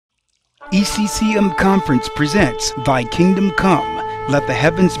E.C.C.M. Conference presents Thy Kingdom Come, Let the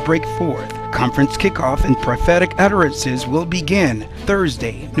Heavens Break Forth. Conference kickoff and prophetic utterances will begin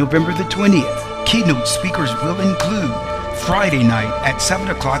Thursday, November the 20th. Keynote speakers will include Friday night at 7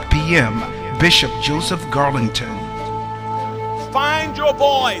 o'clock p.m., Bishop Joseph Garlington. Find your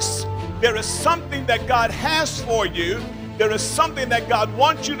voice. There is something that God has for you. There is something that God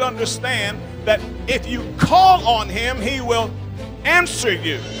wants you to understand, that if you call on Him, He will answer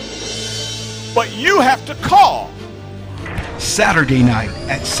you. But you have to call. Saturday night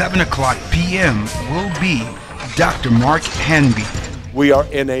at 7 o'clock p.m. will be Dr. Mark Hanby. We are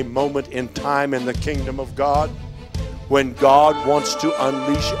in a moment in time in the kingdom of God when God wants to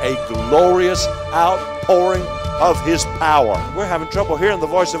unleash a glorious outpouring of His power. We're having trouble hearing the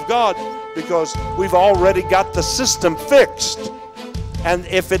voice of God because we've already got the system fixed. And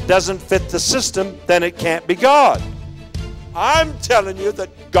if it doesn't fit the system, then it can't be God. I'm telling you that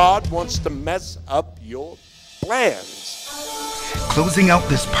God wants to mess up your plans. Closing out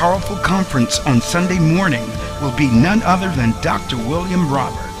this powerful conference on Sunday morning will be none other than Dr. William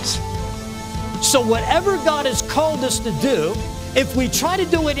Roberts. So whatever God has called us to do, if we try to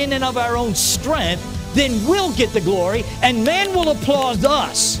do it in and of our own strength, then we'll get the glory and man will applaud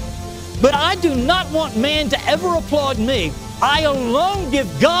us. But I do not want man to ever applaud me. I alone give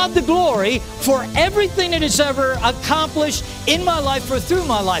God the glory for everything that is ever accomplished in my life or through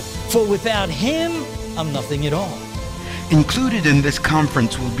my life. For without Him, I'm nothing at all. Included in this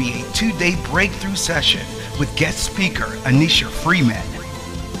conference will be a 2-day breakthrough session with guest speaker Anisha Freeman.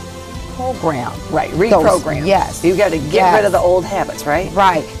 Program. Right, reprogram. Yes. You got to get rid of the old habits, right?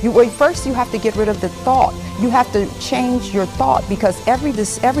 Right. First you have to get rid of the thought. You have to change your thought, because every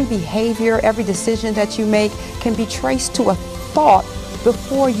behavior, every decision that you make can be traced to a thought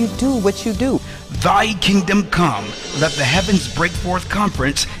before you do what you do. Thy Kingdom Come, Let the Heavens Break Forth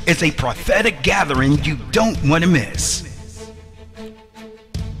conference is a prophetic gathering you don't want to miss. I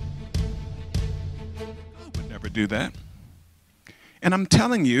would never do that. And I'm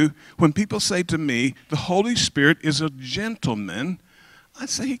telling you, when people say to me, the Holy Spirit is a gentleman, I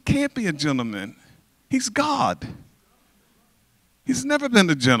say he can't be a gentleman. He's God. He's never been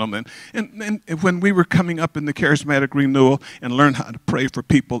a gentleman. And when we were coming up in the charismatic renewal and learned how to pray for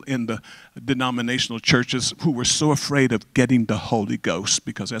people in the denominational churches who were so afraid of getting the Holy Ghost,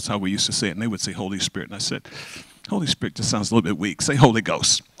 because that's how we used to say it, and they would say Holy Spirit. And I said, Holy Spirit just sounds a little bit weak. Say Holy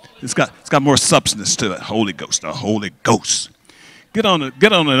Ghost. It's got more substance to it. Holy Ghost, the Holy Ghost. Get on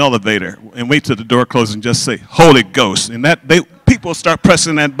an elevator and wait till the door closes and just say Holy Ghost. And people start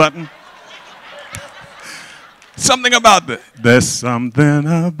pressing that button. Something about that. There's something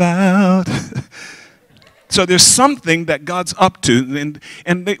about. So there's something that God's up to.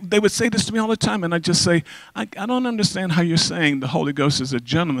 And they would say this to me all the time. And I just say, I don't understand how you're saying the Holy Ghost is a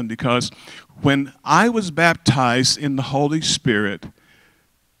gentleman, because when I was baptized in the Holy Spirit,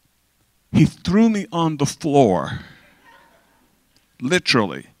 He threw me on the floor.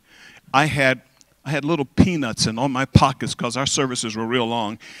 Literally. I had little peanuts in all my pockets because our services were real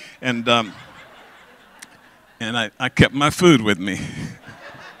long. And I kept my food with me.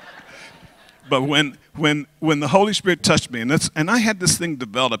 But when the Holy Spirit touched me, and I had this thing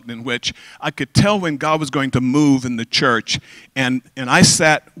developed in which I could tell when God was going to move in the church, and I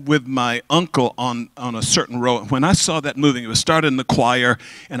sat with my uncle on a certain row. When I saw that moving, it was started in the choir,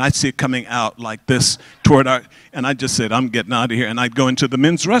 and I'd see it coming out like this toward and I just said, I'm getting out of here, and I'd go into the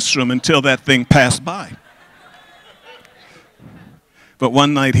men's restroom until that thing passed by. But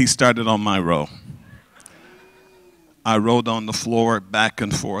one night he started on my row. I rolled on the floor back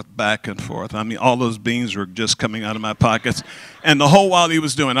and forth, back and forth. I mean, all those beans were just coming out of my pockets. And the whole while he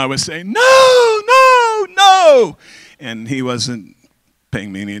was doing, I would say, no, no, no. And he wasn't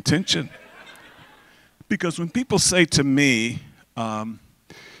paying me any attention. Because when people say to me,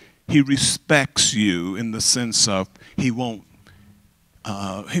 he respects you in the sense of he won't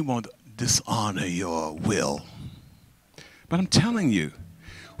dishonor your will. But I'm telling you,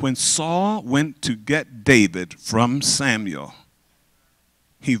 when Saul went to get David from Samuel,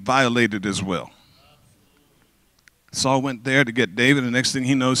 he violated his will. Saul went there to get David, and the next thing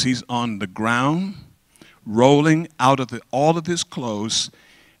he knows, he's on the ground, rolling out of all of his clothes,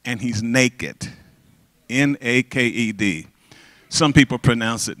 and he's naked. N-A-K-E-D. Some people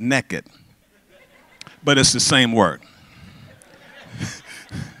pronounce it naked, but it's the same word.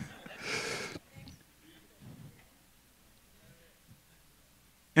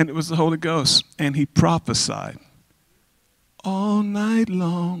 And it was the Holy Ghost. And he prophesied. All night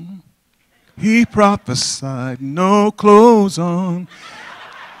long, he prophesied, no clothes on.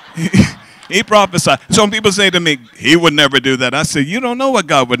 He prophesied. So when people say to me, he would never do that, I say, you don't know what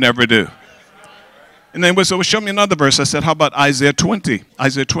God would never do. And then so show me another verse. I said, how about Isaiah 20?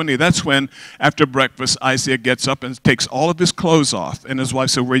 Isaiah 20, that's when after breakfast, Isaiah gets up and takes all of his clothes off. And his wife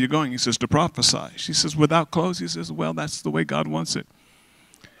said, where are you going? He says, to prophesy. She says, without clothes? He says, well, that's the way God wants it.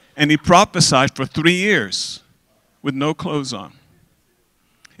 And he prophesied for 3 years with no clothes on.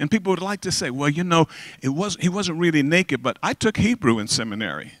 And people would like to say, well, you know, he wasn't really naked, but I took Hebrew in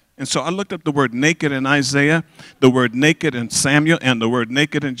seminary. And so I looked up the word naked in Isaiah, the word naked in Samuel, and the word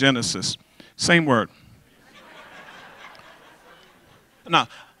naked in Genesis. Same word. Now,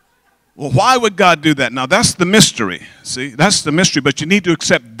 well, why would God do that? Now, that's the mystery. See, that's the mystery. But you need to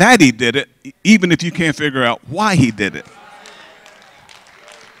accept that he did it, even if you can't figure out why he did it.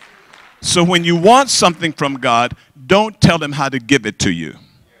 So when you want something from God, don't tell him how to give it to you.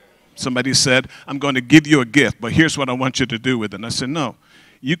 Somebody said, I'm going to give you a gift, but here's what I want you to do with it. And I said, no,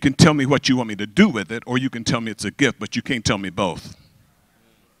 you can tell me what you want me to do with it, or you can tell me it's a gift, but you can't tell me both.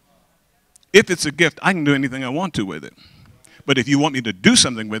 If it's a gift, I can do anything I want to with it. But if you want me to do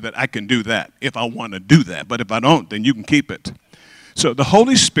something with it, I can do that if I want to do that. But if I don't, then you can keep it. So the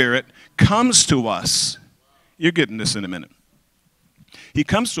Holy Spirit comes to us. You're getting this in a minute. He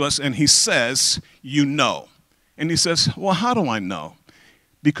comes to us and he says, you know. And he says, well, how do I know?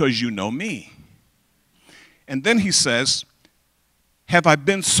 Because you know me. And then he says, have I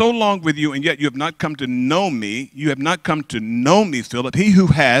been so long with you and yet you have not come to know me? You have not come to know me, Philip. He who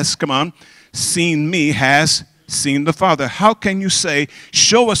has, come on, seen me has seen the Father. How can you say,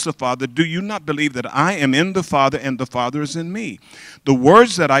 show us the Father? Do you not believe that I am in the Father and the Father is in me? The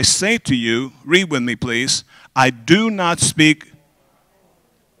words that I say to you, read with me please, I do not speak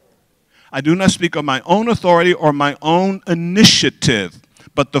on my own authority or my own initiative,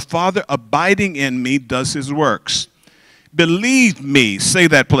 but the Father abiding in me does his works. Believe me, say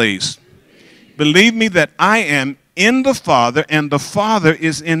that please. Believe me that I am in the Father and the Father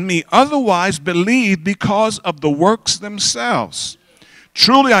is in me. Otherwise, believe because of the works themselves.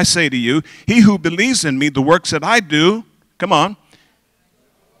 Truly I say to you, he who believes in me, the works that I do, come on,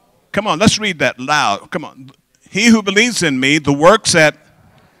 let's read that loud. Come on. He who believes in me, the works that,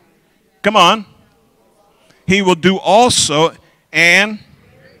 come on, he will do also, and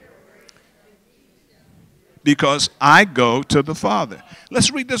because I go to the Father. Let's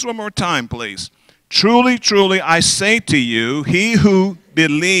read this one more time, please. Truly, truly, I say to you, he who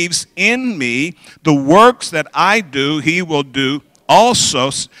believes in me, the works that I do, he will do also.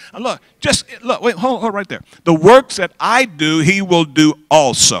 Look, wait, hold right there. The works that I do, he will do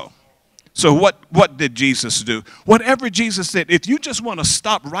also. So what did Jesus do? Whatever Jesus did, if you just want to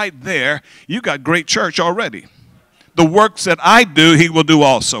stop right there, you got great church already. The works that I do, he will do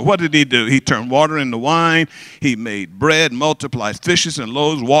also. What did he do? He turned water into wine. He made bread, multiplied fishes and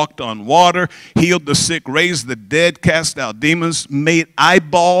loaves, walked on water, healed the sick, raised the dead, cast out demons, made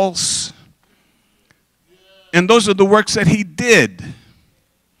eyeballs. And those are the works that he did.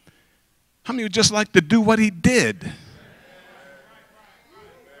 How many would just like to do what he did?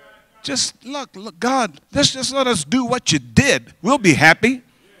 Just look, God, just let us do what you did. We'll be happy.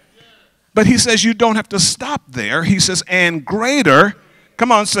 But he says you don't have to stop there. He says, and greater,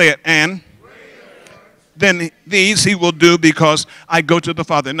 come on, say it, and then these he will do because I go to the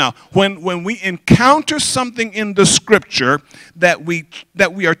Father. Now, when we encounter something in the Scripture that we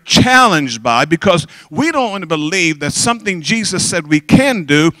are challenged by because we don't want to believe that something Jesus said we can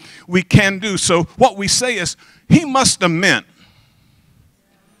do. So what we say is, he must have meant.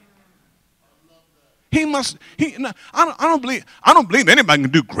 I don't believe anybody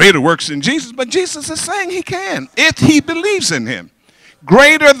can do greater works than Jesus, but Jesus is saying he can if he believes in him.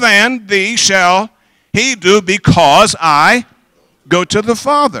 Greater than these shall he do because I go to the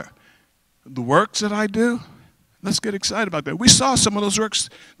Father. The works that I do, let's get excited about that. We saw some of those works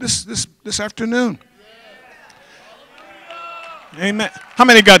this afternoon. Amen. How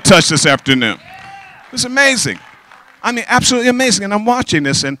many got touched this afternoon? It was amazing. I mean, absolutely amazing. And I'm watching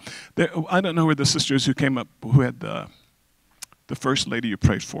this, and I don't know where the sisters who came up, who had the first lady you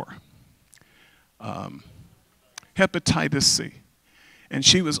prayed for, hepatitis C. And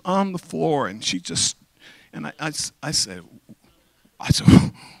she was on the floor, and she just, and I said,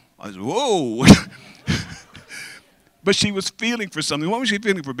 whoa. But she was feeling for something. What was she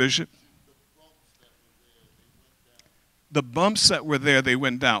feeling for, Bishop? The bumps that were there, they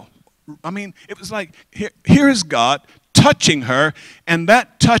went down. I mean, it was like, here is God touching her, and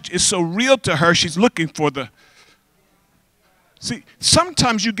that touch is so real to her, she's looking for the... See,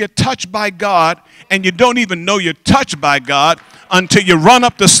 sometimes you get touched by God, and you don't even know you're touched by God until you run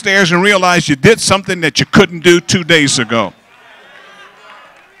up the stairs and realize you did something that you couldn't do 2 days ago.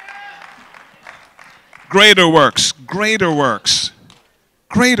 Greater works, greater works,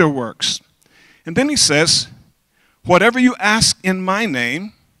 greater works. And then he says, whatever you ask in my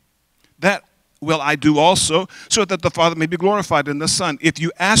name, that will I do also, so that the Father may be glorified in the Son. If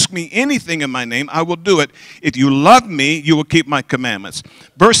you ask me anything in my name, I will do it. If you love me, you will keep my commandments.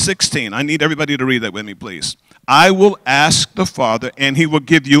 Verse 16, I need everybody to read that with me, please. I will ask the Father, and he will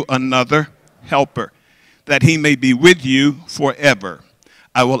give you another helper, that he may be with you forever.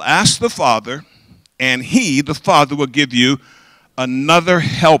 I will ask the Father, and he, the Father, will give you another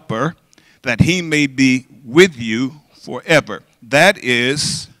helper, that he may be with you forever. That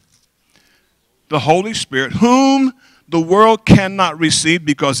is the Holy Spirit, whom the world cannot receive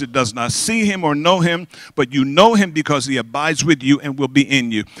because it does not see him or know him, but you know him because he abides with you and will be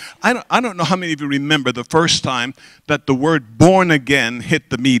in you. I don't know how many of you remember the first time that the word born again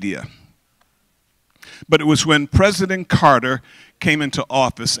hit the media. But it was when President Carter came into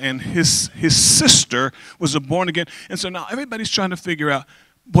office, and his sister was a born again. And so now everybody's trying to figure out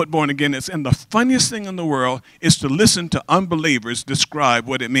what born again is. And the funniest thing in the world is to listen to unbelievers describe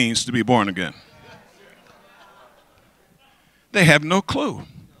what it means to be born again. They have no clue.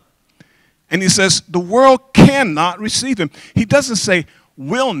 And he says the world cannot receive him. He doesn't say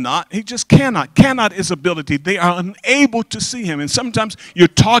will not, he just cannot. Cannot is ability. They are unable to see him. And sometimes you're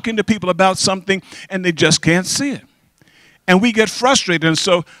talking to people about something and they just can't see it. And we get frustrated, and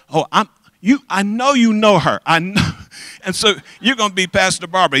so, I know you know her. I know. And so you're going to be Pastor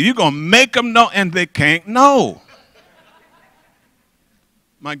Barbara. You're going to make them know, and they can't know.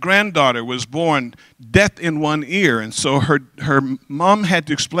 My granddaughter was born deaf in one ear, and so her mom had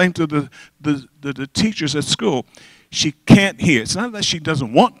to explain to the teachers at school, she can't hear. It's not that she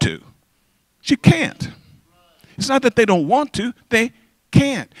doesn't want to. She can't. It's not that they don't want to. They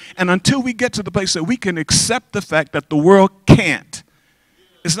can't. And until we get to the place that we can accept the fact that the world can't,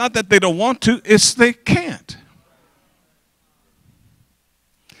 it's not that they don't want to, it's they can't.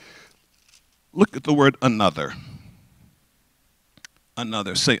 Look at the word another.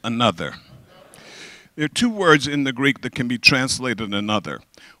 Another. Say another. There are two words in the Greek that can be translated another.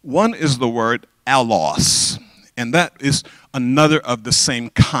 One is the word allos, and that is another of the same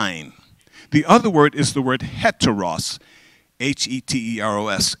kind. The other word is the word heteros,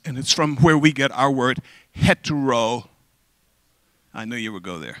 Heteros, and it's from where we get our word hetero. I knew you would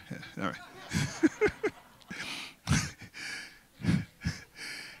go there. All right.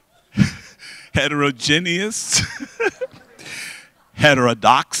 Heterogeneous,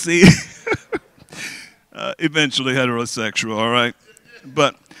 heterodoxy, eventually heterosexual, all right?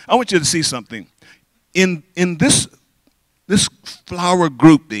 But I want you to see something. In this flower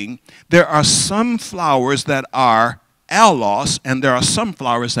grouping, there are some flowers that are allos, and there are some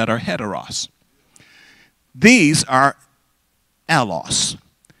flowers that are heteros. These are allos.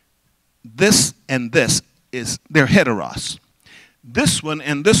 This and this they're heteros. This one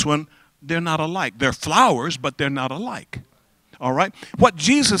and this one, they're not alike. They're flowers, but they're not alike. All right? What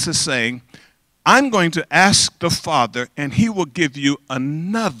Jesus is saying, I'm going to ask the Father, and he will give you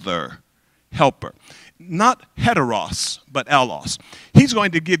another helper. Not heteros, but allos. He's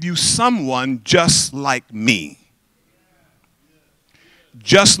going to give you someone just like me.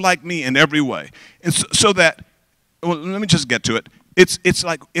 Just like me in every way. And so that, well, let me just get to it. It's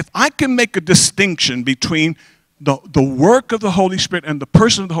like if I can make a distinction between the work of the Holy Spirit and the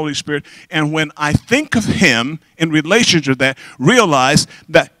person of the Holy Spirit, and when I think of him in relation to that, realize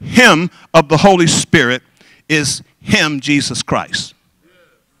that him of the Holy Spirit is him, Jesus Christ.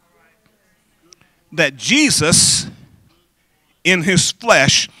 That Jesus in his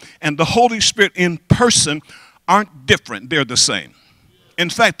flesh and the Holy Spirit in person aren't different. They're the same. In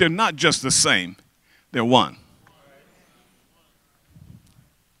fact, they're not just the same. They're one.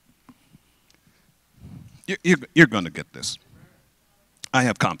 You're going to get this. I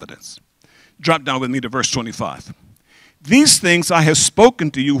have confidence. Drop down with me to verse 25. These things I have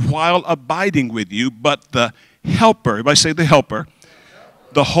spoken to you while abiding with you, but the helper, everybody say the helper,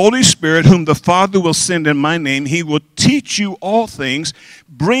 the Holy Spirit, whom the Father will send in my name, he will teach you all things,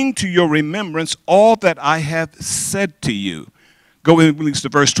 bring to your remembrance all that I have said to you. Go with me to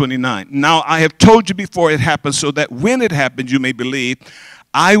verse 29. Now I have told you before it happens, so that when it happens you may believe.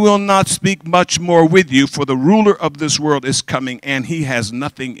 I will not speak much more with you, for the ruler of this world is coming, and he has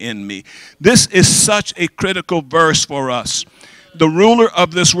nothing in me. This is such a critical verse for us. The ruler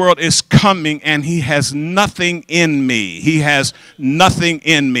of this world is coming, and he has nothing in me. He has nothing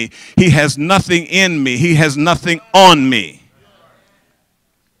in me. He has nothing in me. He has nothing on me.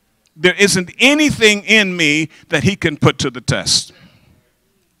 There isn't anything in me that he can put to the test.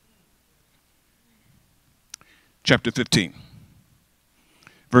 Chapter 15.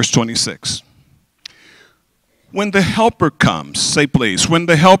 Verse 26. when the Helper comes, say please, when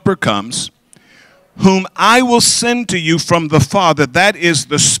the Helper comes, whom I will send to you from the Father, that is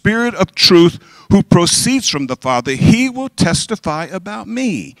the Spirit of truth who proceeds from the Father, he will testify about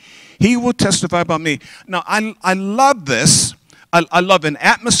me. He will testify about me. Now, I love this. I love an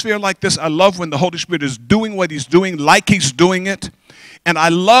atmosphere like this. I love when the Holy Spirit is doing what he's doing like he's doing it. And I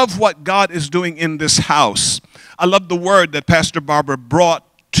love what God is doing in this house. I love the word that Pastor Barbara brought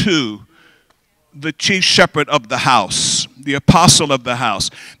to the chief shepherd of the house, the apostle of the house.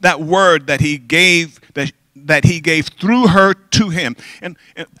 That word that he gave, that he gave through her to him. And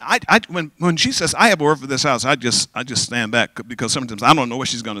when she says, I have a word for this house, I just stand back, because sometimes I don't know what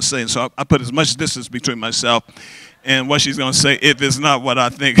she's going to say. And so I put as much distance between myself and what she's going to say if it's not what I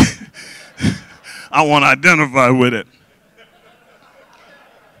think I want to identify with it.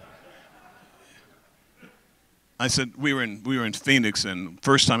 I said, we were in Phoenix, and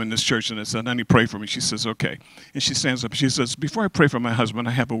first time in this church, and I said, honey, pray for me. She says, okay. And she stands up, and she says, before I pray for my husband,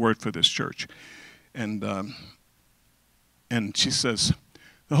 I have a word for this church. And she says,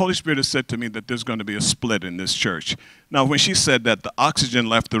 the Holy Spirit has said to me that there's going to be a split in this church. Now, when she said that, the oxygen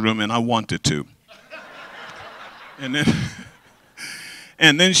left the room, and I wanted to. And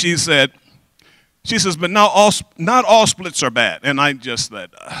then she says, but not all splits are bad. And I just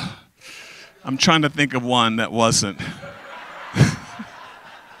said, I'm trying to think of one that wasn't.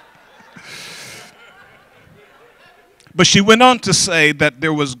 But she went on to say that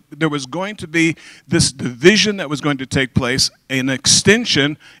there was going to be this division that was going to take place, an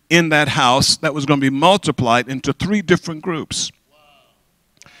extension in that house that was going to be multiplied into 3 different groups.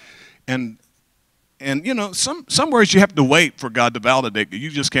 And you know, some words you have to wait for God to validate. You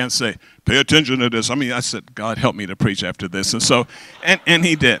just can't say, pay attention to this. I mean, I said, God, help me to preach after this. And so, and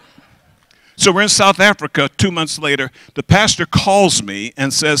he did. So we're in South Africa 2 months later. The pastor calls me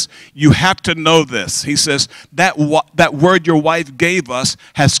and says, you have to know this. He says, that word your wife gave us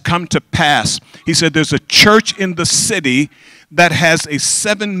has come to pass. He said, there's a church in the city that has a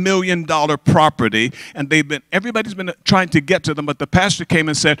 $7 million property, and everybody's been trying to get to them, but the pastor came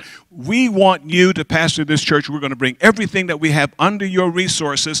and said, we want you to pastor this church. We're going to bring everything that we have under your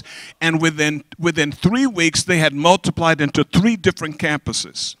resources. And within 3 weeks, they had multiplied into 3 different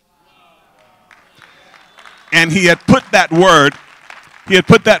campuses. And he had put that word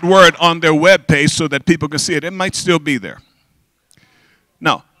on their webpage so that people could see it. It might still be there.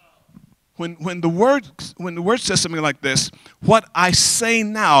 Now, when the word says something like this, what I say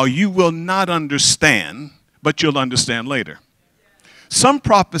now you will not understand, but you'll understand later. Some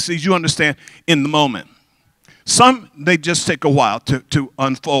prophecies you understand in the moment. Some, they just take a while to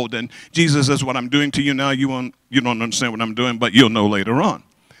unfold. And Jesus says, what I'm doing to you now, you don't understand what I'm doing, but you'll know later on.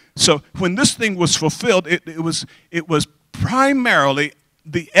 So when this thing was fulfilled, it was primarily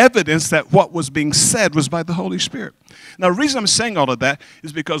the evidence that what was being said was by the Holy Spirit. Now, the reason I'm saying all of that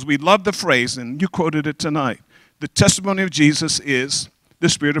is because we love the phrase, and you quoted it tonight. The testimony of Jesus is the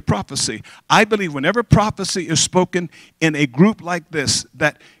spirit of prophecy. I believe whenever prophecy is spoken in a group like this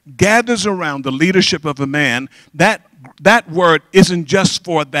that gathers around the leadership of a man, that word isn't just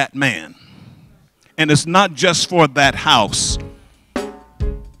for that man. And it's not just for that house.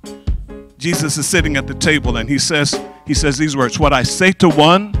 Jesus is sitting at the table and he says these words, what I say to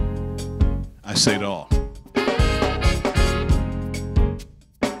one, I say to all.